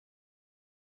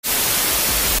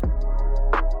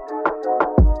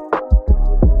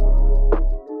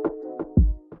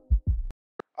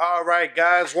All right,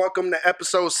 guys, welcome to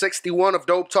episode 61 of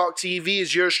Dope Talk TV.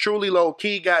 It's yours truly, Low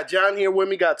Key. Got John here with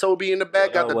me, got Toby in the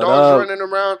back, got the dogs running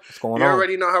around. What's going you on?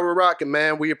 already know how we're rocking,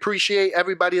 man. We appreciate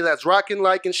everybody that's rocking,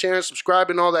 liking, sharing,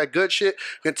 subscribing, all that good shit.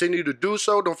 Continue to do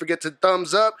so. Don't forget to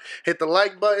thumbs up, hit the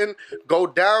like button, go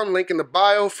down, link in the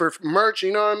bio for merch,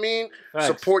 you know what I mean? Facts.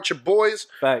 Support your boys.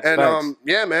 Facts, and facts.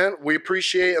 yeah, man, we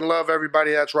appreciate and love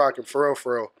everybody that's rocking, for real,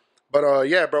 for real. But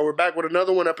yeah, bro, we're back with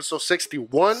another one, episode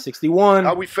 61. 61.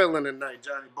 How we feeling tonight,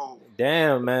 Johnny Bowl?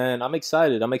 Damn, man. I'm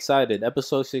excited.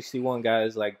 Episode 61,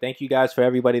 guys. Like, thank you guys for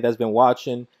everybody that's been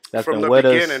watching, that's From been the with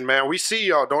beginning, us. man. We see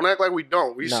y'all. Don't act like we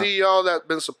don't. We see y'all that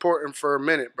been supporting for a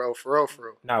minute, bro. For real, for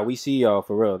real. Nah, we see y'all,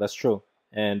 for real. That's true.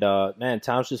 And, man,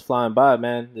 time's just flying by,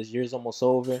 man. This year's almost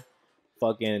over.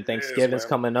 Fucking Thanksgiving's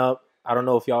coming up. I don't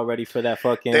know if y'all ready for that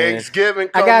fucking... Thanksgiving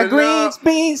coming I got greens, up.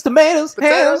 beans, tomatoes,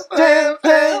 hams, jam,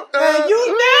 and you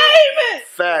name it.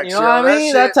 Facts, you know what I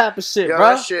mean? That type of shit, yo,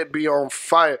 bro. That shit be on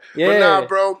fire. Yeah. But nah,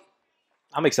 bro.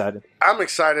 I'm excited. I'm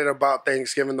excited about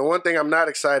Thanksgiving. The one thing I'm not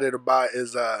excited about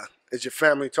is your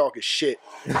family talking shit.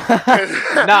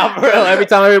 Nah, for real. Every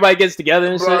time everybody gets together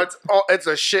and bro, shit. It's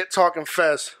a shit talking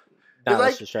fest. Nah, it's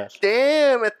that's like, just trash.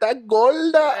 damn, está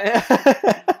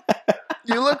gorda.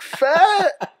 You look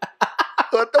fat.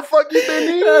 What the fuck you been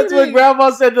eating? That's what Grandma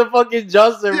said to fucking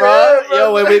Justin, bro. Yeah, bro.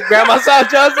 Yo, when Grandma saw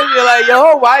Justin, you're like,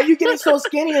 yo, why are you getting so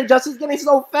skinny and Justin's getting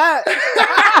so fat?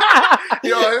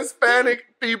 Yo, Hispanic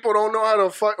people don't know how to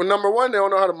fuck. Number one, they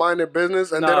don't know how to mind their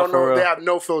business, and they don't know. Real. They have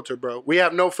no filter, bro. We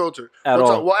have no filter At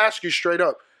all. We'll ask you straight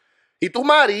up. ¿Y tu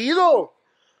marido?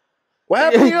 What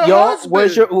happened to your husband?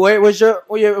 Where's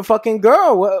your fucking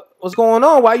girl? What's going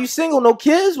on? Why are you single? No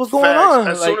kids? What's going on?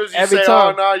 As like, soon as you every say,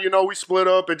 time. "Oh no, you know, we split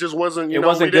up," it just wasn't. You know,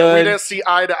 wasn't we good. didn't see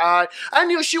eye to eye. I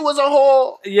knew she was a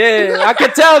whore. Yeah, I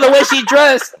could tell the way she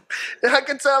dressed. I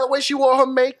could tell the way she wore her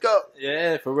makeup.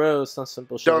 Yeah, for real, some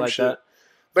simple shit Dumb like shit. that.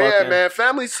 But Fucking. yeah, man,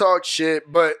 families talk shit,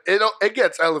 but it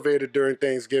gets elevated during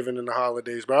Thanksgiving and the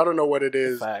holidays, bro. I don't know what it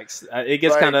is. Facts. It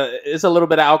gets Like- kind of, it's a little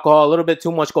bit of alcohol, a little bit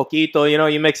too much coquito, you know,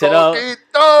 you mix it up. Coquito!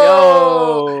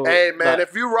 Yo! Hey, man, But-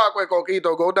 if you rock with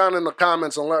Coquito, go down in the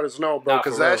comments and let us know, bro, Nah,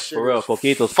 because for real, that shit for real, is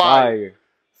coquito's fire.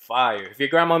 Fire. If your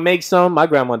grandma makes some, my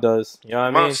grandma does. You know what I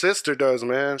My mean? sister does,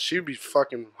 man. She be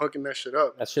fucking hooking that shit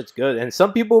up. That shit's good. And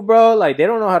some people, bro, like, they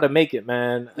don't know how to make it,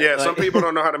 man. Yeah, like, some people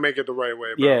don't know how to make it the right way,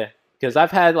 bro. Yeah. Because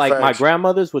I've had, like, my Facts.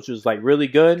 grandmother's, which was, like, really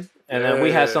good. And then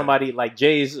we had Yeah. somebody, like,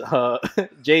 Jay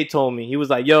told me. He was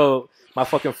like, yo, my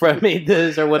fucking friend made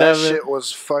this or whatever. That shit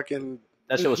was fucking...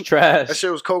 That shit was trash. That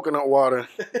shit was coconut water.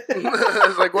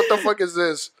 It's like, what the fuck is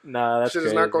this? Nah, that's Shit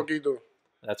crazy. is not Coquito.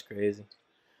 That's crazy.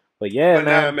 But yeah, But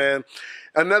man. nah, man.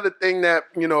 Another thing that,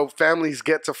 you know, families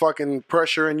get to fucking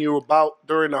pressuring you about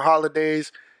during the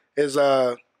holidays is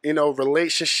you know,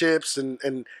 relationships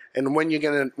and when you're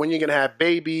gonna have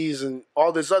babies and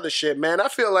all this other shit, man. I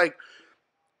feel like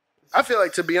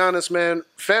to be honest, man,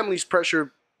 families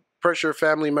pressure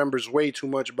family members way too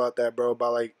much about that, bro.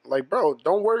 About like, bro,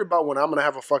 don't worry about when I'm gonna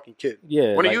have a fucking kid.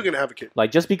 Yeah. When like, are you gonna have a kid?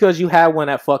 Like, just because you had one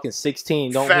at fucking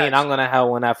 16 don't Facts. mean I'm going to have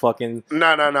one at fucking...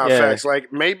 No, Yeah. facts.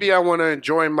 Like, maybe I want to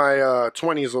enjoy my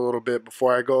 20s a little bit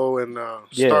before I go and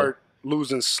start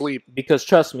losing sleep. Because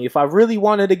trust me, if I really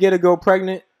wanted to get a girl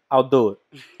pregnant, I'll do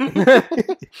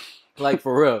it. Like,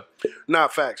 for real.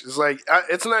 Not facts. It's like,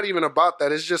 it's not even about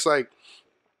that. It's just like,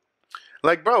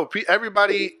 bro,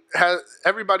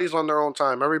 everybody's on their own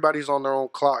time. Everybody's on their own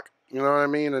clock. You know what I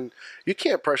mean? And you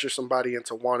can't pressure somebody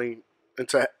into wanting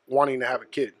to have a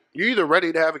kid. You're either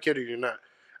ready to have a kid or you're not.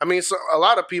 I mean, so a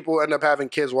lot of people end up having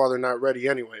kids while they're not ready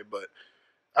anyway. But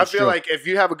I feel like if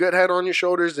you have a good head on your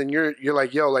shoulders, then you're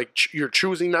like, yo, like you're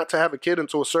choosing not to have a kid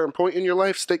until a certain point in your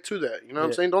life. Stick to that. You know what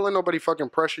I'm saying? Don't let nobody fucking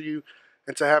pressure you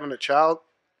into having a child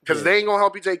because they ain't gonna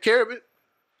help you take care of it.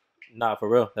 Nah, for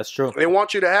real. That's true. They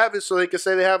want you to have it so they can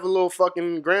say they have a little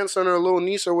fucking grandson or a little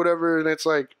niece or whatever, and it's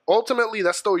like, ultimately,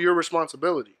 that's still your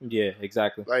responsibility. Yeah,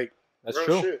 exactly. Like, That's real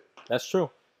true. shit. That's true.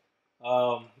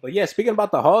 But yeah, speaking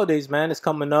about the holidays, man, it's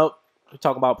coming up. We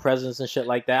talk about presents and shit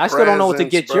like that. I still don't know what to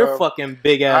get Presents, your bro. fucking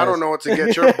big ass. I don't know what to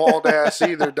get your bald ass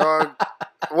either, dog.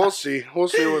 We'll see. We'll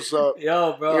see what's up.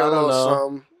 Yo, bro, Got I a don't little know.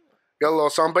 something. Got a little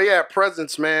something. But yeah,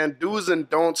 presents, man. Do's and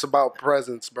don'ts about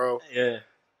presents, bro. Yeah.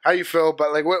 How you feel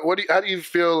about, like, how do you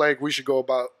feel like we should go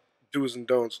about do's and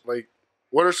don'ts? Like,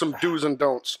 what are some do's and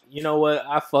don'ts? You know what?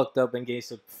 I fucked up and gave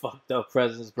some fucked up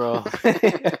presents, bro.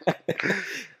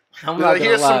 I'm not Like, gonna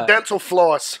here's lie. some dental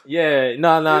floss. Yeah,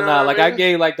 no. You know what Like, I I mean?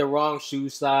 gave, like, the wrong shoe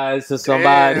size to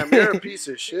somebody. Damn, you're a piece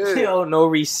of shit. Yo, no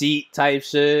receipt type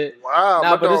shit. Wow, Nah,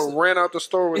 my but dog ran out the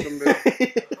store with them.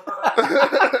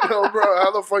 No, bro.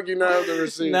 How the fuck you not have the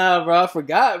receipt? Nah, bro, I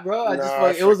forgot, bro. I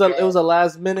just it was a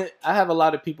last minute. I have a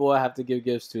lot of people I have to give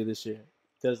gifts to this year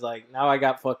because like now I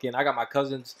got my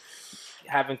cousins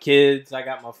having kids. I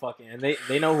got my fucking and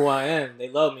they know who I am. They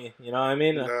love me. You know what I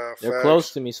mean? Nah, they're facts.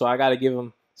 close to me, so I got to give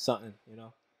them something. You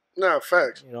know? Nah,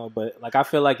 facts. You know, but like I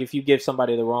feel like if you give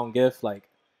somebody the wrong gift, like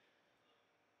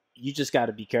you just got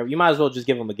to be careful. You might as well just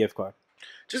give them a gift card.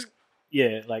 Just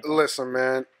like listen,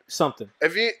 man. Something.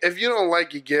 If you don't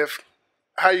like your gift,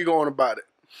 how you going about it?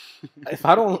 If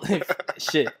I don't,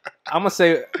 shit, I'm gonna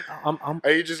say,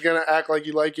 Are you just gonna act like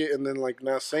you like it and then like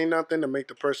not say nothing to make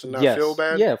the person not feel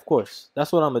bad? Yeah, of course.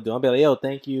 That's what I'm gonna do. I'll be like, yo,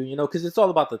 thank you. You know, because it's all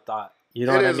about the thought. You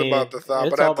know what I mean? It is about the thought,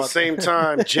 but at the same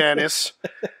time, Janice,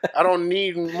 I don't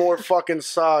need more fucking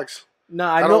socks. No,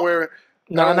 I don't wear.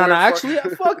 No. Actually,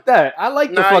 fuck that. I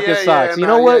like the fucking socks. You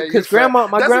know what? Because grandma,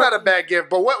 that's not a bad gift.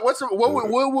 But what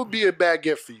would be a bad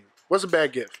gift for you? What's a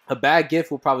bad gift? A bad gift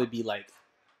would probably be like,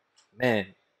 man,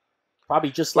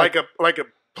 probably just like a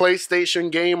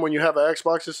PlayStation game when you have an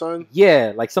Xbox or something.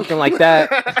 Yeah, like something like that.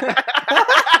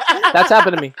 That's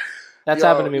happened to me.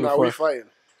 Happened to me before. We fighting.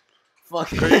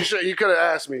 Fuck. You could have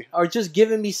asked me. Or just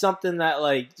giving me something that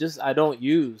like just I don't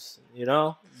use, you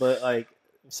know? But like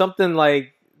something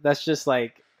like that's just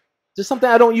something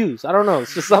I don't use. I don't know.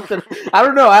 It's just something I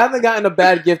don't know. I haven't gotten a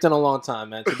bad gift in a long time,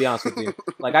 man, to be honest with you.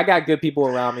 Like I got good people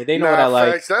around me. They know what I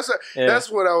like.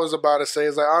 That's what I was about to say.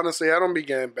 Is like honestly, I don't be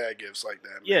getting bad gifts like that,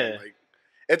 man. Yeah. Like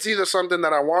it's either something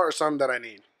that I want or something that I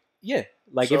need. Yeah.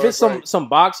 Like so if it's some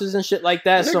boxes and shit like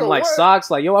that, some like socks,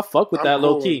 like yo, I fuck with that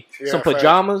low key. Yeah, some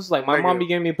pajamas, like my mom be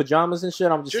giving me pajamas and shit.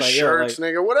 I'm just like, shirts, yo,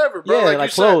 like, nigga, whatever, bro. Yeah,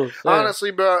 like clothes. Said,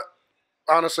 honestly, bro.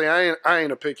 Honestly, I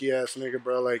ain't a picky ass nigga,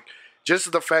 bro. Like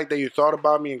just the fact that you thought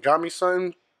about me and got me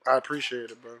something, I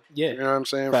appreciate it, bro. Yeah, you know what I'm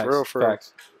saying? Facts, for real.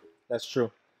 Facts. That's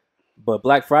true. But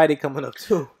Black Friday coming up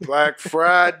too. Black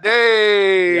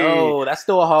Friday. Yo, that's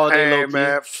still a holiday, hey, low-key.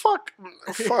 Man, fuck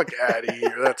out of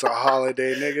here. That's a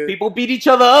holiday, nigga. People beat each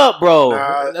other up, bro.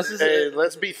 Hey,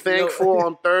 let's be thankful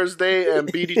on Thursday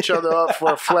and beat each other up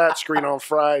for a flat screen on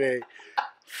Friday.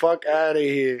 Fuck out of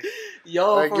here.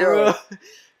 Yo, like, for real.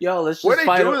 Yo, let's just where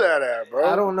they do that at, bro?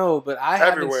 I don't know, but I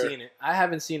haven't seen it. I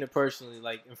haven't seen it personally,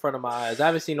 like in front of my eyes. I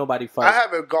haven't seen nobody fight. I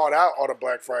haven't gone out on a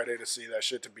Black Friday to see that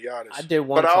shit, to be honest. I did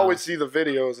one, but I always see the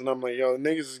videos, and I'm like, yo,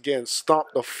 niggas is getting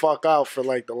stomped the fuck out for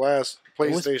like the last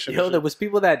PlayStation. There was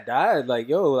people that died, like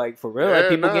yo, like for real, like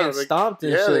people getting stomped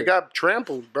and shit. Yeah, they got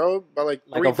trampled, bro, by like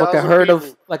a fucking herd people.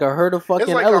 Of like a herd of fucking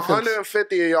it's like elephants.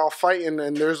 150 of y'all fighting,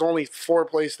 and there's only 4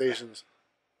 PlayStations.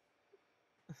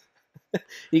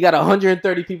 You got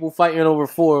 130 people fighting over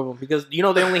 4 of them because you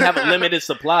know they only have a limited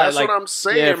supply. That's like, what I'm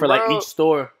saying, yeah, for bro. like each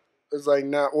store. It's like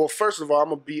well, first of all, I'm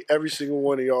gonna beat every single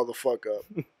one of y'all the fuck up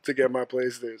to get my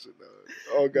PlayStation.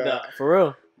 Oh god, nah, for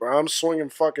real, bro. I'm swinging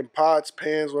fucking pots,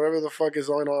 pans, whatever the fuck is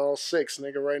on all 6,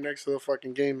 nigga, right next to the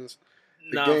fucking gaming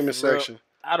section. Real.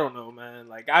 I don't know, man.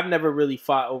 Like I've never really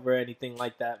fought over anything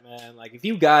like that, man. Like if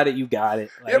you got it, you got it.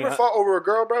 Like, you ever fought over a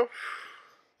girl, bro?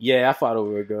 Yeah, I fought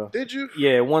over a girl. Did you?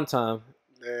 Yeah, one time.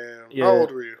 Damn. Yeah, how old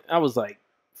were you? I was like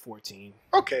 14.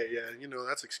 Okay, yeah,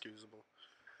 that's excusable.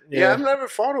 Yeah, I've never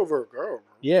fought over a girl,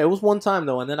 bro. Yeah, it was one time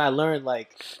though, and then I learned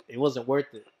like it wasn't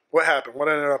worth it. What happened? What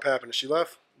ended up happening? She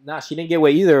left? Nah, she didn't get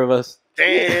with either of us.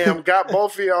 Damn, got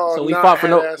both of y'all. So we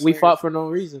fought for no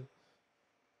reason.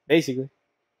 Basically.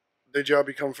 Did y'all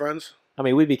become friends? I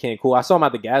mean, we became cool. I saw him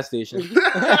at the gas station.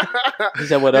 He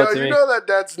said what up to me. You know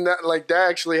that's not like that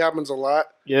actually happens a lot.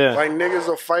 Yeah. Like niggas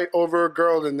will fight over a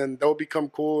girl and then they'll become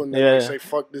cool and then they say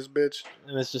fuck this bitch.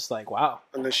 And it's just like wow.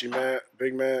 And then she mad,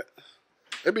 big mad.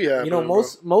 It be happening. You know,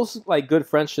 most like good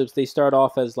friendships they start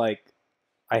off as like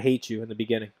I hate you in the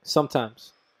beginning.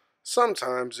 Sometimes,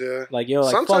 yeah. Like yo,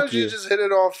 like sometimes fuck you just hit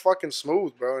it off fucking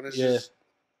smooth, bro, and it's just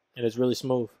and it's really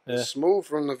smooth. It's smooth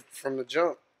from the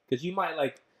jump. Because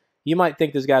you might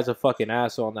think this guy's a fucking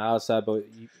asshole on the outside, but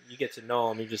you get to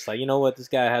know him. You're just like, you know what, this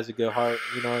guy has a good heart.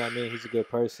 You know what I mean? He's a good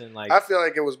person. Like I feel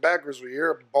like it was backwards with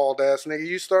you're a bald ass nigga.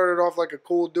 You started off like a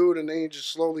cool dude, and then you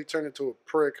just slowly turned into a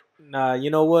prick. Nah, you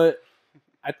know what?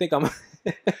 I think I'm.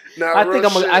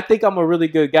 I think I'm a really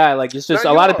good guy. Like it's just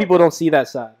a lot of people don't see that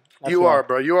side. You are,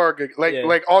 bro. You are a good.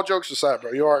 Like all jokes aside,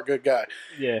 bro. You are a good guy.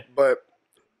 Yeah. But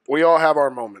we all have our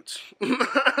moments.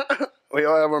 We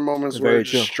all have our moments where we're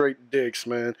just straight dicks,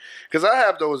 man. Because I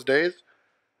have those days.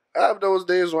 I have those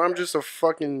days where I'm just a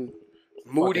fucking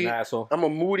moody asshole. I'm a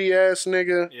moody ass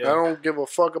nigga. Yeah. I don't give a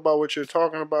fuck about what you're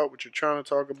talking about, what you're trying to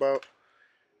talk about.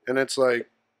 And it's like,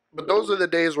 but those are the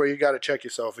days where you got to check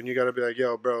yourself and you got to be like,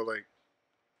 yo, bro, like,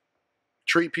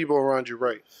 treat people around you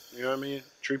right. You know what I mean?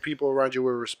 Treat people around you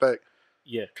with respect.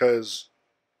 Yeah. Because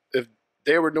if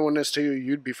they were doing this to you,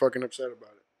 you'd be fucking upset about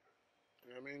it.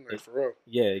 You know what I mean? Like, for real.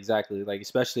 Yeah, exactly. Like,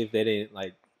 especially if they didn't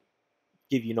like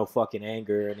give you no fucking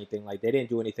anger or anything. Like, they didn't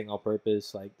do anything on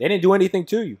purpose. Like, they didn't do anything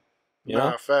to you. You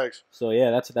know? Facts. So yeah,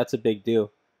 that's a big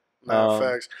deal.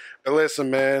 Facts. But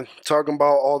listen, man, talking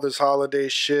about all this holiday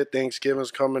shit,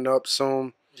 Thanksgiving's coming up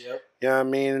soon. Yep. You know what I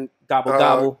mean? Gobble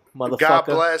gobble,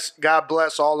 motherfucker. God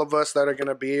bless all of us that are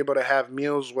gonna be able to have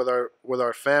meals with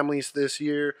our families this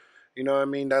year. You know what I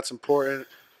mean? That's important.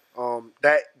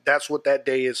 That's what that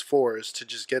day is for, is to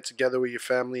just get together with your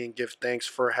family and give thanks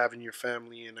for having your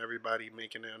family and everybody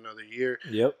making it another year.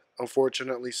 Yep.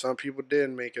 Unfortunately, some people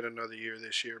didn't make it another year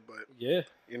this year, but yeah,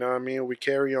 you know what I mean? We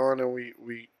carry on and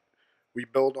we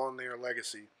build on their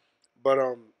legacy.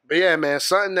 But yeah, man,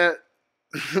 something that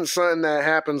something that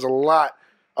happens a lot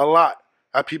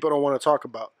that people don't want to talk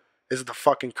about is the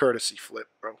fucking courtesy flip,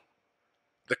 bro.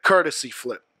 The courtesy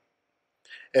flip.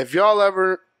 If y'all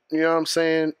ever, you know what I'm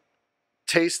saying,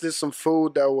 tasted some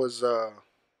food that was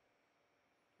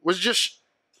just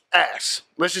ass.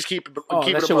 Let's just keep it.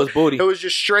 Keep that it shit was booty. It was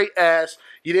just straight ass.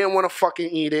 You didn't want to fucking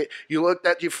eat it. You looked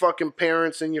at your fucking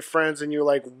parents and your friends and you're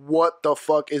like, what the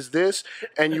fuck is this?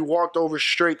 And you walked over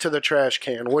straight to the trash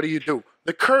can. What do?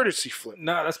 The courtesy flip.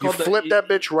 No, that's called you flip that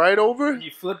bitch right over.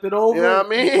 You flip it over. You know what I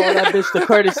mean? You call that bitch the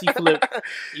courtesy flip.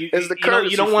 You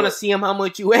don't want to see him how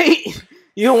much you ate.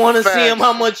 You don't want to see him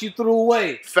how much you threw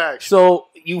away. Facts. So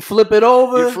you flip it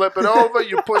over.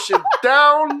 You push it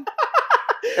down.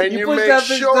 And you make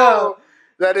sure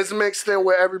that it's mixed in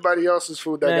with everybody else's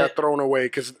food that got thrown away,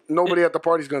 because nobody at the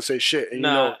party's going to say shit. And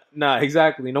nah,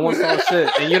 exactly. No one saw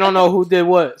shit. And you don't know who did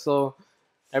what. So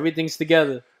everything's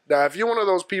together. Now, if you're one of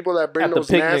those people that bring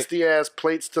those nasty-ass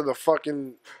plates to the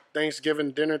fucking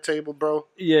Thanksgiving dinner table, bro.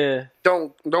 Yeah.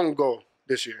 Don't go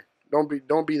this year. Don't be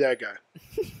that guy.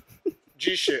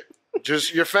 G shit.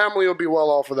 Just your family will be well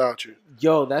off without you.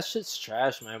 Yo, that shit's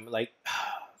trash, man. Like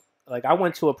I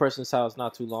went to a person's house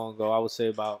not too long ago. I would say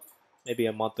about maybe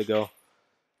a month ago,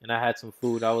 and I had some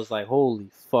food. I was like, holy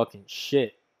fucking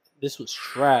shit, this was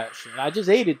trash. And I just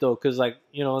ate it though, cause like,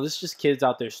 you know, this is just kids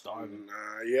out there starving.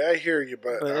 Nah, yeah, I hear you,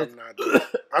 but I'm not.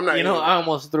 I'm not. You know, I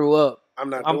almost threw up.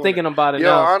 I'm thinking about it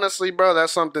now. now. Honestly, bro,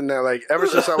 that's something that, like, ever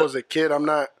since I was a kid,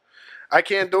 I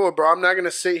can't do it, bro. I'm not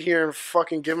gonna sit here and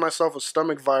fucking give myself a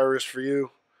stomach virus for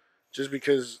you, just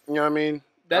because, you know what I mean.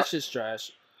 That's just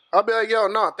trash. I'll be like, yo,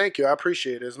 no, thank you. I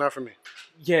appreciate it. It's not for me.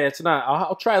 Yeah, it's not.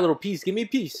 I'll try a little piece. Give me a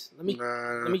piece. Let me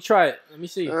try it. Let me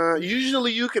see.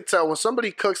 Usually you could tell when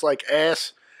somebody cooks like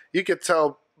ass. You could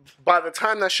tell by the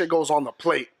time that shit goes on the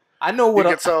plate. I know what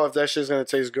you can tell if that shit's gonna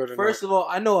taste good or not. First of all,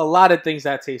 I know a lot of things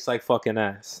that taste like fucking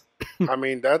ass. I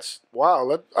mean, that's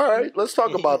wow. All right, let's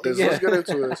talk about this. Yeah. Let's get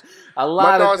into this. A lot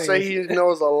My of dog say he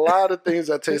knows a lot of things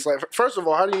that taste like. First of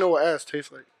all, how do you know what ass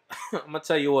tastes like? I'm gonna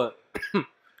tell you what.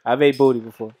 I've ate booty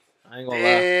before. I ain't gonna lie.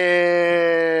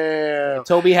 Damn.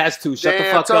 Toby has too. Shut the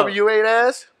fuck Toby, up. Toby, you ate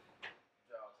ass?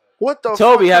 What the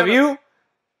Toby, fuck? have you?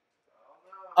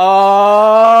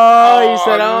 Oh, he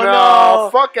said, "Oh no,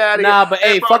 fuck out of here." Nah, but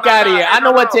hey, fuck out of here. I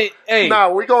know what to. Hey, nah,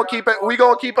 we gonna keep it. We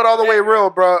gonna keep it all the way real,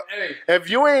 bro. Hey. If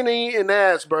you ain't eating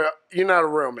ass, bro, you're not a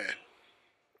real man.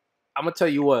 I'm gonna tell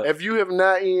you what. If you have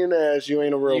not eaten ass, you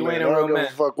ain't a real man. You ain't a real man.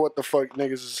 Fuck what the fuck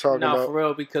niggas is talking about. No, for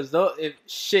real, because though,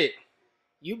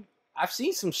 I've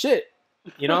seen some shit.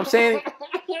 You know what I'm saying?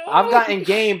 I've gotten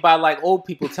game by like old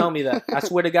people tell me that. I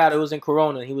swear to God, it was in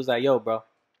Corona. He was like, "Yo, bro,"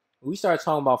 we started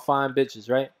talking about fine bitches,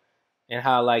 right? And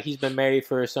how like he's been married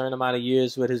for a certain amount of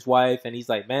years with his wife, and he's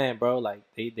like, "Man, bro, like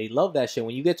they love that shit.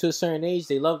 When you get to a certain age,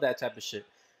 they love that type of shit."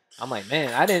 I'm like,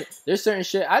 "Man, there's certain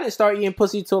shit I didn't start eating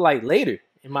pussy till like later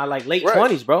in my like late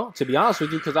 20s, bro. To be honest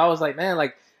with you, because I was like, man,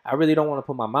 like I really don't want to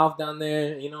put my mouth down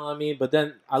there, you know what I mean? But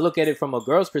then I look at it from a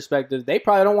girl's perspective. They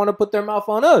probably don't want to put their mouth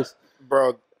on us,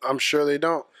 bro. I'm sure they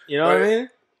don't. You know what I mean?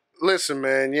 Listen,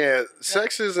 man. Yeah,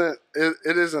 sex isn't.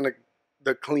 It isn't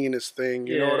the cleanest thing.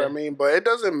 You know what I mean? But it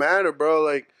doesn't matter, bro.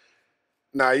 Like,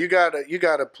 nah, you gotta,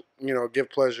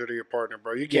 give pleasure to your partner,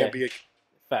 bro. You can't be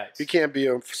facts. You can't be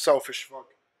a selfish fuck.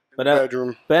 But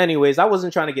bedroom. But anyways, I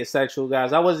wasn't trying to get sexual,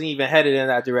 guys. I wasn't even headed in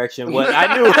that direction. What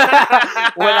I knew,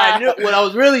 what I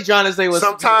was really trying to say was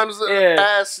sometimes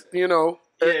ass,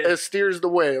 it steers the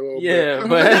way a little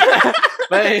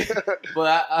bit.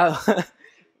 but I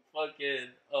fucking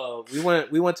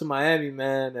we went to Miami,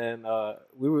 man, and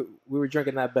we were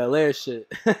drinking that Bel Air shit.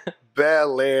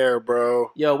 Bel Air,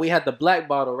 bro. Yo, we had the black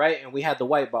bottle, right, and we had the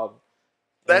white bottle.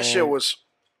 That shit was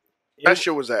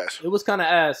ass. It was kind of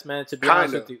ass, man. To be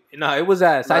honest with you, no, it was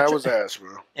ass. It was ass,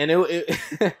 bro. And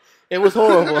it It was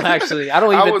horrible, actually. I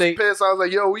don't I even was think. pissed. I was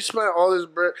like, yo, we spent all this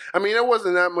bread. I mean, it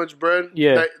wasn't that much bread.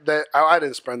 Yeah. That I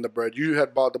didn't spend the bread. You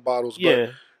had bought the bottles, but Yeah,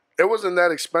 it wasn't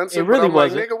that expensive. it But really I'm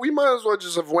like, wasn't. nigga, we might as well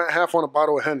just have went half on a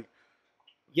bottle of Henny.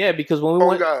 Yeah, because when we Oh,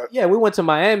 went, God. yeah, we went to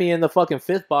Miami and the fucking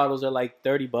fifth bottles are like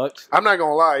 $30. I'm not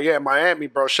gonna lie. Yeah, Miami,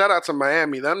 bro. Shout out to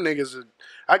Miami. Them niggas.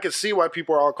 I can see why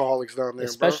people are alcoholics down there,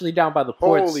 Especially down by the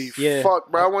ports. Holy Yeah. fuck,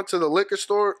 bro! I went to the liquor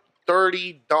store.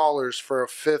 $30 for a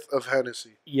fifth of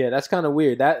Hennessy. Yeah, that's kind of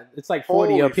weird. That it's like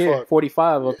 40 Holy up here, fuck.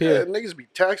 45 up Yeah, here. niggas be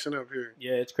taxing up here.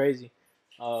 Yeah, it's crazy.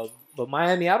 But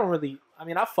Miami, I don't really. I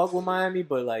mean, I fuck with Miami,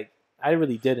 but like, I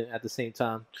really didn't at the same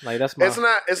time. Like, that's my.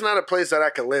 It's not a place that I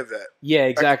could live at. Yeah,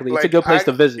 exactly. It's a Like, good place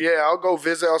to visit. Yeah, I'll go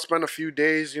visit. I'll spend a few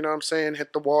days. You know what I'm saying?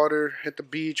 Hit the water, hit the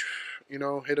beach. You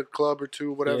know, hit a club or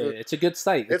two, whatever. Yeah, it's a good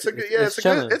site. It's a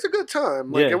good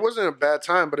time. Like, Yeah. it wasn't a bad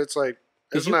time, but it's like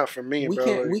it's not for me, we bro.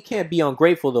 can't Like, we can't be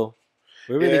ungrateful though.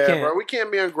 We really yeah, can't. bro. We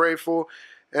can't be ungrateful,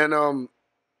 and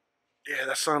yeah,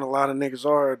 that's something a lot of niggas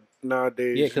are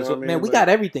nowadays. Yeah, you because know what I man, mean? we Like, got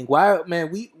everything. Why,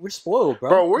 man? We're spoiled, bro.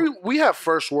 bro, we have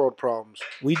first world problems.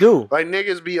 We do. Like,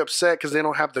 niggas be upset because they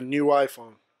don't have the new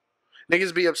iPhone.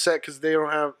 Niggas be upset because they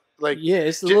don't have like. Yeah,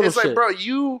 it's a little It's like, shit. bro,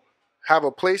 you have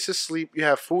a place to sleep. You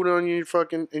have food on your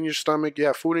fucking in your stomach. You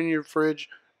have food in your fridge.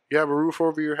 You have a roof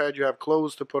over your head. You have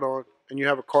clothes to put on, and you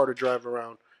have a car to drive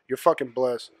around. You're fucking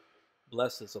blessed.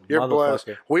 Bless us, a You're blessed.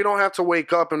 motherfucker. We don't have to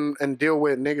wake up and deal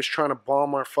with niggas trying to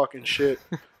bomb our fucking shit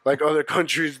like other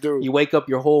countries do. You wake up,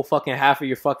 your whole fucking half of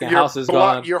your fucking house is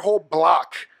gone. Your whole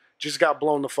block just got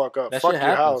blown the fuck up. That Fuck shit your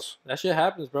happens. house. That shit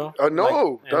happens, bro.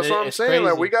 No, Like, that's what I'm it's saying.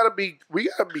 Like, crazy. we gotta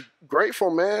be grateful,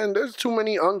 man. There's too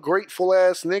many ungrateful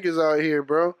ass niggas out here,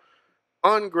 bro.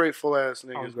 Ungrateful ass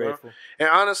niggas, Ungrateful. bro. And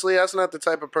honestly, that's not the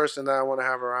type of person that I want to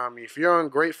have around me. If you're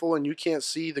ungrateful and you can't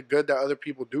see the good that other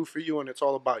people do for you, and it's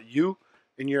all about you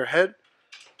in your head,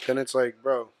 then it's like,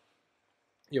 bro.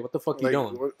 Yeah, what the fuck Like, you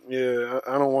doing? yeah,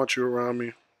 I don't want you around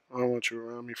me. I don't want you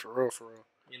around me for real, for real.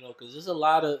 You know, because there's a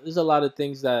lot of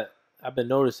things that I've been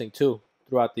noticing too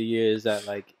throughout the years that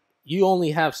like you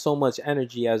only have so much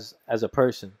energy as a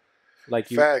person. Like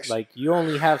Facts. you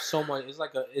only have so much.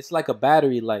 It's like a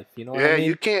battery life. You know what I mean?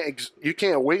 You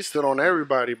can't waste it on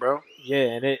everybody, bro. Yeah,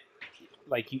 and it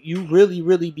like you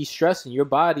really be stressing your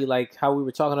body. Like how we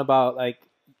were talking about. Like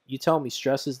you tell me,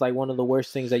 stress is like one of the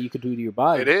worst things that you could do to your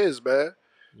body. It is, man.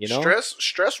 You know,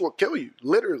 stress will kill you,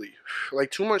 literally.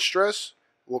 Like, too much stress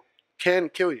can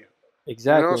kill you.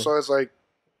 exactly. You know, so it's like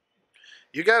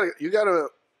you gotta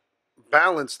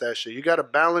balance that shit. You gotta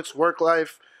balance work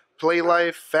life, play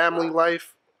life, family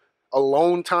life,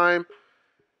 alone time,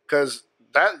 because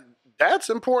that's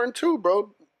important too,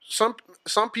 bro.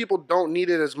 Some people don't need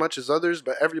it as much as others,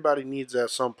 but everybody needs it at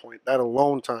some point. That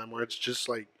alone time where it's just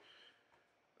like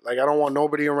I don't want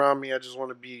nobody around me. I just want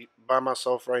to be by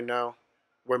myself right now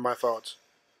with my thoughts.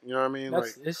 You know what I mean?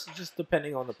 It's just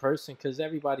depending on the person because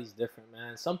everybody's different,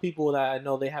 man. Some people that I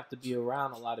know they have to be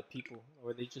around a lot of people,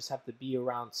 or they just have to be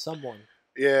around someone.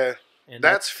 Yeah, And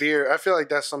that's fear. I feel like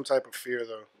that's some type of fear,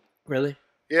 though. really.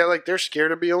 Yeah, like they're scared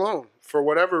to be alone for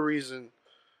whatever reason.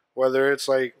 Whether it's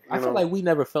like I feel like we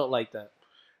never felt like that.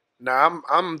 nah,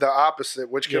 I'm the opposite,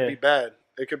 which could Yeah. be bad.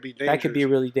 It could be dangerous. That could be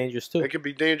really dangerous too. It could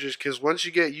be dangerous because once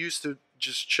you get used to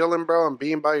just chilling, bro, and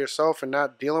being by yourself and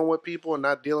not dealing with people and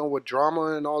not dealing with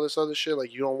drama and all this other shit,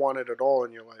 like you don't want it at all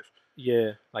in your life.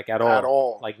 Yeah, like at all. At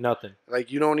all. Like nothing. Like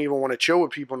you don't even want to chill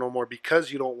with people no more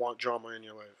because you don't want drama in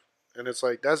your life. And it's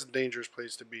like that's a dangerous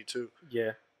place to be too.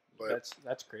 Yeah, But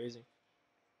that's crazy.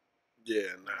 yeah,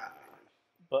 nah.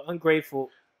 But ungrateful,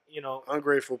 you know.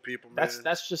 Ungrateful people, man.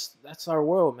 That's our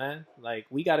world, man. Like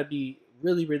we got to be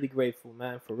really grateful,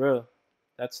 man, for real.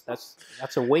 That's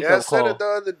a wake Yeah, I up said call. it the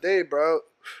other day, bro.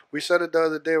 We said it the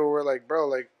other day where we're like, bro,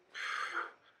 like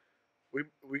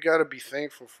we gotta be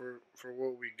thankful for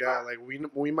what we got. Like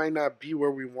we might not be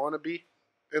where we want to be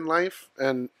in life,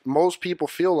 and most people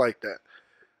feel like that.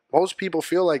 Most people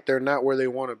feel like they're not where they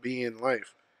want to be in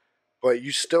life, but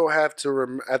you still have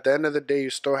to. At the end of the day, you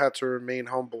still have to remain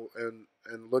humble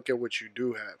and look at what you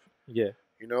do have. Yeah.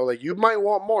 You know, like you might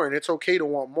want more, and it's okay to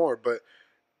want more, but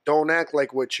don't act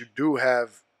like what you do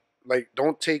have. Like,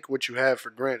 don't take what you have for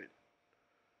granted.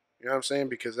 You know what I'm saying?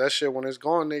 Because that shit, when it's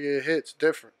gone, nigga, it hits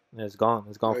different. It's gone.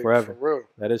 It's gone Like, forever. For real.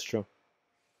 That is true.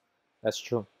 That's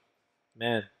true.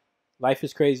 Man, life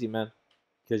is crazy, man.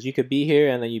 Because you could be here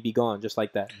and then you'd be gone just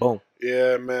like that. Boom.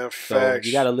 Yeah, man. So Facts.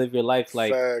 you got to live your life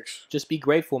like, Facts. just be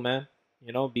grateful, man.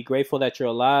 You know, be grateful that you're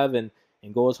alive and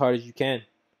go as hard as you can.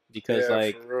 Because, Yeah,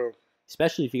 like, for real.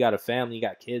 especially if you got a family, you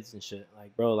got kids and shit.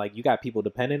 Like, bro, like, you got people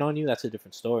dependent on you. That's a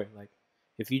different story. Like,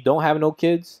 if you don't have no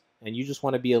kids and you just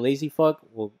want to be a lazy fuck,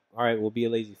 well, all right, we'll be a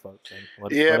lazy fuck. Then.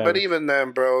 Yeah, but Whatever. even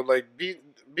then, bro, like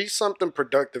be something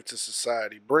productive to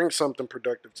society. Bring something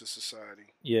productive to society.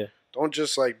 Yeah. Don't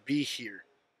just like be here.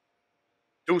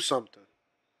 Do something.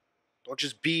 Don't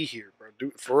just be here, bro.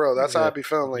 Do for real. That's how I Yeah. be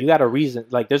feeling. You Like, got a reason.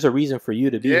 Like, there's a reason for you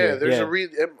to be yeah, here. there's a Yeah.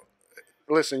 reason.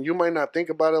 Listen, you might not think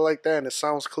about it like that, and it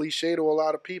sounds cliche to a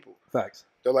lot of people. Facts.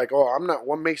 They're like, "Oh, I'm not.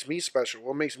 What makes me special?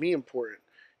 What makes me important?"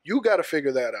 You got to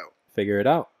figure that out. Figure it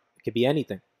out. It could be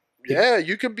anything. Yeah,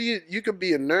 you could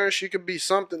be a nurse. You could be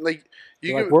something like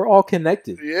you Like, could. we're all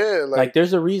connected. Yeah, Like,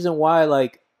 there's a reason why,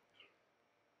 like,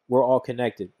 we're all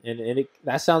connected, and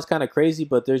that sounds kind of crazy,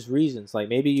 but there's reasons. Like,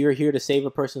 maybe you're here to save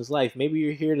a person's life. Maybe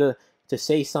you're here to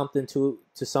say something to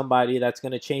somebody that's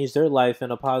going to change their life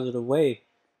in a positive way,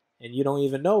 and you don't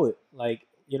even know it. Like,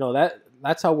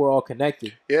 that's how we're all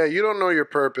connected. yeah, you don't know your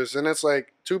purpose, and it's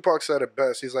like Tupac said it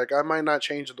best. He's like, "I might not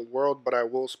change the world, but I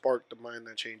will spark the mind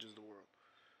that changes the world,"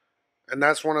 and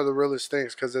that's one of the realest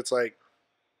things because it's like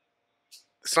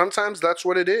sometimes that's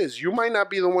what it is. You might not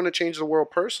be the one to change the world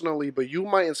personally, but you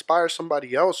might inspire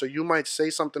somebody else, or you might say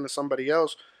something to somebody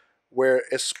else where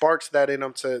it sparks that in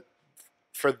them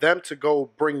for them to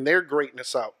go bring their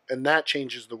greatness out, and that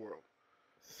changes the world.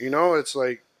 It's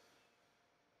like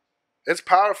it's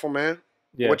powerful, man.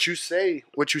 Yeah, What you say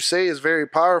is very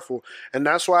powerful, and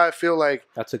that's why I feel like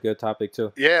that's a good topic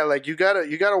too. yeah, like you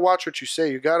gotta watch what you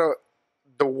say.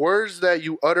 The words that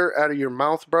you utter out of your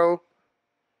mouth, bro,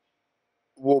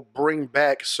 will bring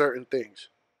back certain things.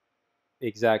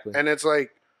 Exactly. And it's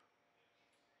like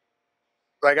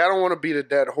I don't want to beat a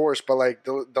dead horse, but like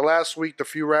the last week, the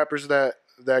few rappers that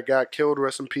got killed,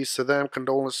 rest in peace to them.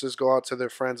 Condolences go out to their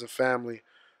friends and family.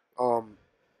 Um,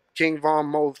 King Von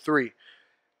Mo 3.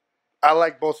 I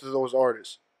like both of those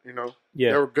artists.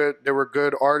 Yeah. They were good. They were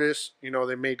good artists.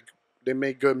 They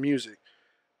made good music,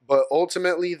 but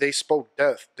ultimately they spoke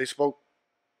death. They spoke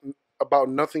about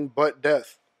nothing but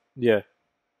death. Yeah.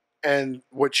 And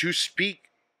what you speak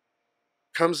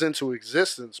comes into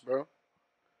existence, bro.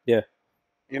 Yeah.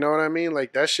 You know what I mean?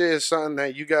 Like that shit is something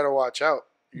that you gotta watch out.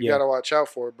 You Yeah. gotta watch out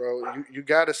for, bro. You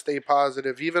gotta stay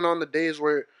positive, even on the days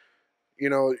where you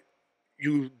know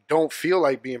you don't feel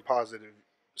like being positive.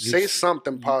 Say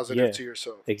something positive Yeah. to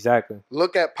yourself. Exactly.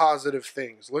 Look at positive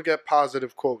things. Look at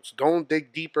positive quotes. Don't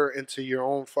dig deeper into your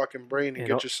own fucking brain and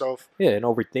get yourself. Yeah, and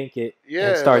overthink it. Yeah,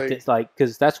 and start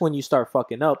because that's when you start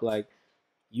fucking up. Like,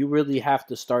 you really have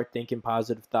to start thinking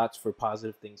positive thoughts for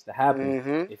positive things to happen.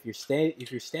 Mm-hmm. If you're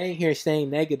staying here saying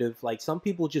negative, like, some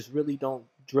people just really don't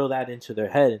drill that into their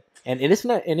head, and it's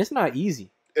not easy.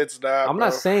 It's not. I'm bro.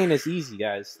 not saying it's easy,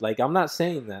 guys. Like, I'm not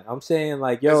saying that. I'm saying,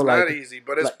 like, yo, it's like, not easy,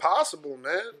 but it's possible,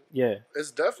 man. Yeah,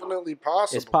 it's definitely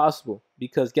possible. It's possible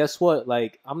because guess what?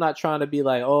 Like, I'm not trying to be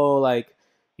like, oh, like,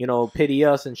 pity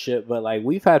us and shit, but like,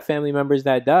 we've had family members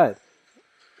that died,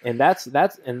 and that's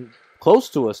and close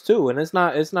to us too. And it's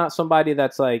not somebody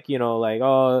that's like, like,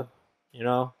 oh,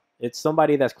 it's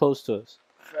somebody that's close to us.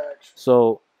 Facts.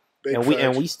 So Big and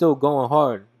facts. we still going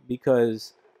hard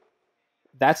because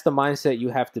that's the mindset you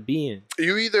have to be in.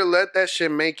 You either let that shit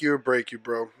make you or break you,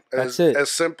 bro. That's it.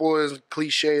 As simple as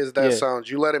cliche as that sounds.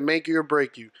 You let it make you or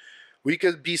break you. We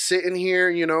could be sitting here,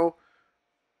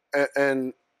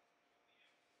 and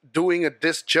doing a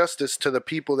disjustice to the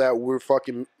people that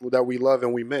that we love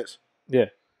and we miss. Yeah.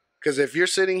 Because if you're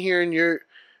sitting here and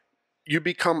you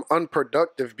become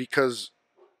unproductive because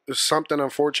something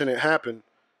unfortunate happened,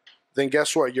 then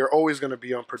guess what? You're always going to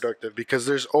be unproductive because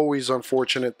there's always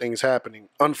unfortunate things happening.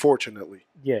 Unfortunately.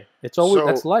 Yeah, it's always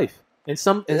that's life. And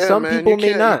some people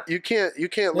may not. You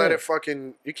can't let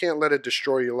it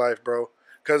destroy your life, bro.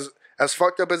 Because as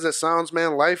fucked up as it sounds,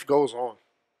 man, life goes on.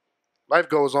 Life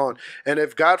goes on. And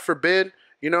if God forbid,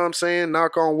 you know what I'm saying,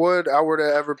 knock on wood, I were to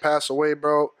ever pass away,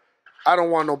 bro, I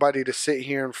don't want nobody to sit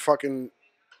here and fucking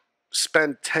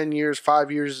spend 10 years,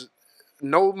 5 years,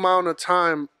 no amount of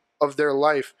time of their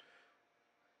life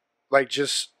like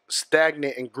just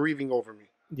stagnant and grieving over me.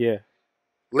 Yeah.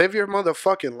 Live your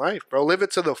motherfucking life, bro. Live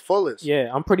it to the fullest.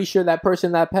 Yeah, I'm pretty sure that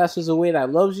person that passes away that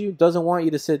loves you doesn't want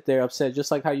you to sit there upset,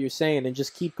 just like how you're saying, and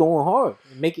just keep going hard.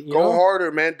 Make it, Go harder,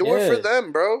 man. Do it for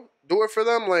them, bro. Do it for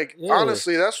them. Like,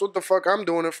 honestly, that's what the fuck I'm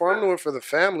doing it for. I'm doing it for the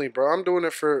family, bro. I'm doing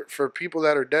it for people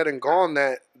that are dead and gone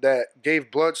that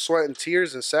gave blood, sweat, and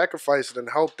tears and sacrificed and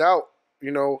helped out,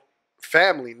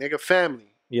 family, nigga,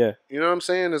 family. Yeah. You know what I'm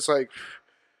saying? It's like,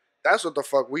 that's what the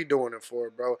fuck we doing it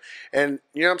for, bro. And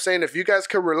you know what I'm saying? If you guys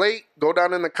could relate, go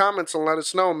down in the comments and let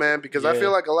us know, man. Because I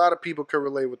feel like a lot of people could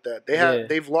relate with that.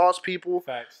 They've lost people.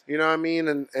 Facts. You know what I mean?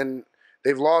 And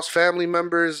they've lost family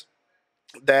members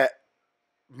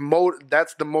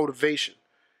that's the motivation.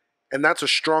 and that's a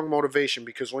strong motivation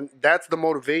because when that's the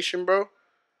motivation, bro,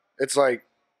 it's like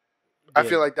I Yeah,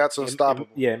 feel like that's unstoppable.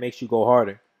 yeah, it makes you go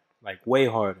harder, like way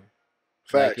harder.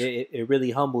 Like Facts. it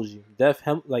really humbles you.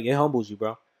 Like it humbles you,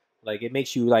 bro. Like it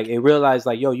makes you like it realize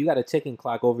like yo, you got a ticking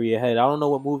clock over your head. I don't know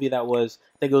what movie that was.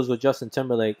 I think it was with Justin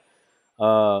Timberlake.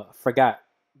 Forgot,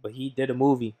 but he did a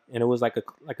movie and it was like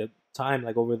a time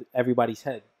like over everybody's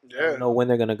head. You never Yeah. know when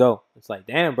they're gonna go. It's like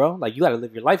damn, bro. Like you got to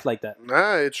live your life like that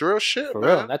Nah, it's real shit, for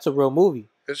real. man. That's a real movie.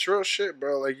 It's real shit,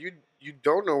 bro. Like you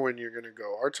don't know when you're gonna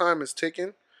go. Our time is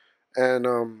ticking, and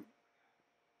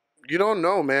you don't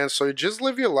know, man. So just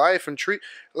live your life and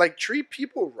treat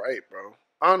people right, bro.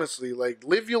 Honestly, like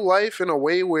live your life in a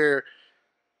way where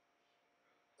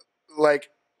like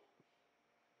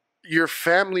your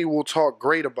family will talk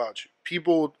great about you.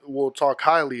 People will talk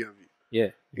highly of you. Yeah,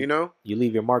 You know? you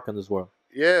leave your mark on this world.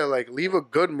 Yeah, like leave a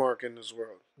good mark in this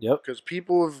world. Yep. Because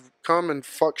people have come and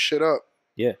fucked shit up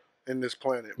Yeah. in this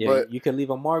planet. Yeah. But You can leave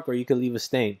a mark or you can leave a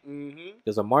stain. mm-hmm.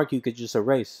 Because a mark you could just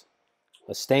erase.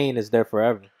 A stain is there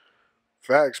forever.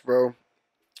 Facts, bro.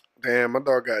 Damn, my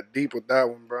dog got deep with that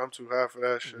one, bro. I'm too high for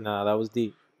that shit. Nah, that was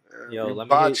deep. Yeah, Yo, you let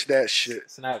me hear botched that shit.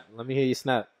 snap. Let me hear you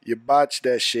snap. You botched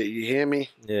that shit. You hear me?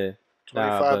 Yeah.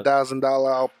 Nah, but $25,000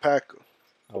 alpaca.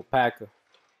 alpaca.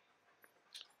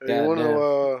 Hey, you wanna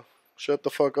Goddamn. shut the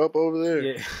fuck up over there?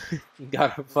 Yeah. You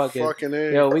gotta fucking. Fucking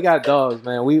A. Yo, we got dogs,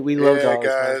 man. We love Yeah, dogs,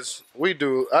 guys, we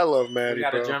do. I love man. Maddie, We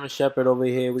got bro. a German Shepherd over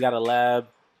here. We got a lab,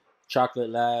 chocolate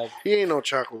lab. He ain't no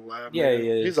chocolate lab. Yeah, man. he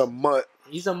is. He's a mutt.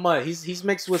 He's a mutt. He's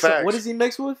mixed with Facts. what is he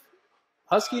mixed with?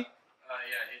 Husky. Yeah,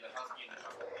 he's a husky and a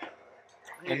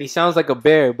chocolate. And he sounds like a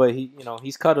bear, but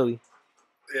he's cuddly.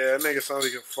 Yeah, that nigga sounds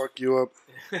like he'll fuck you up.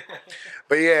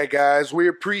 But yeah, guys, we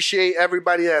appreciate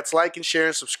everybody that's liking,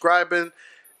 sharing, subscribing.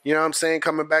 You know what I'm saying?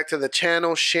 Coming back to the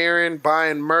channel, sharing,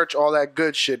 buying merch, all that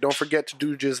good shit. Don't forget to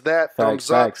do just that.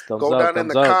 Thumbs up. Go down in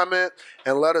the comment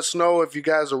and let us know if you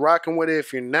guys are rocking with it.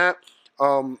 If you're not,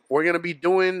 we're gonna be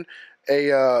doing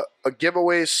a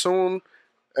giveaway soon,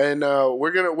 and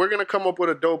we're gonna come up with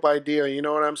a dope idea. You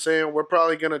know what I'm saying? We're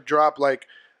probably gonna drop like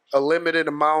a limited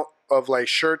amount of like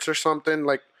shirts or something,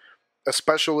 like a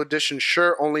special edition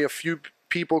shirt. Only a few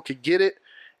people could get it,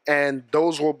 and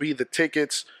those will be the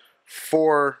tickets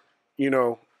for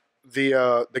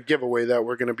the giveaway that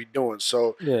we're gonna be doing.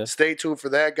 So Yeah. stay tuned for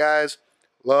that, guys.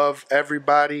 Love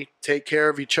everybody. Take care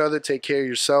of each other. Take care of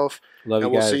yourself. Love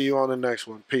and you we'll guys. see you on the next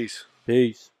one. Peace.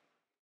 Peace.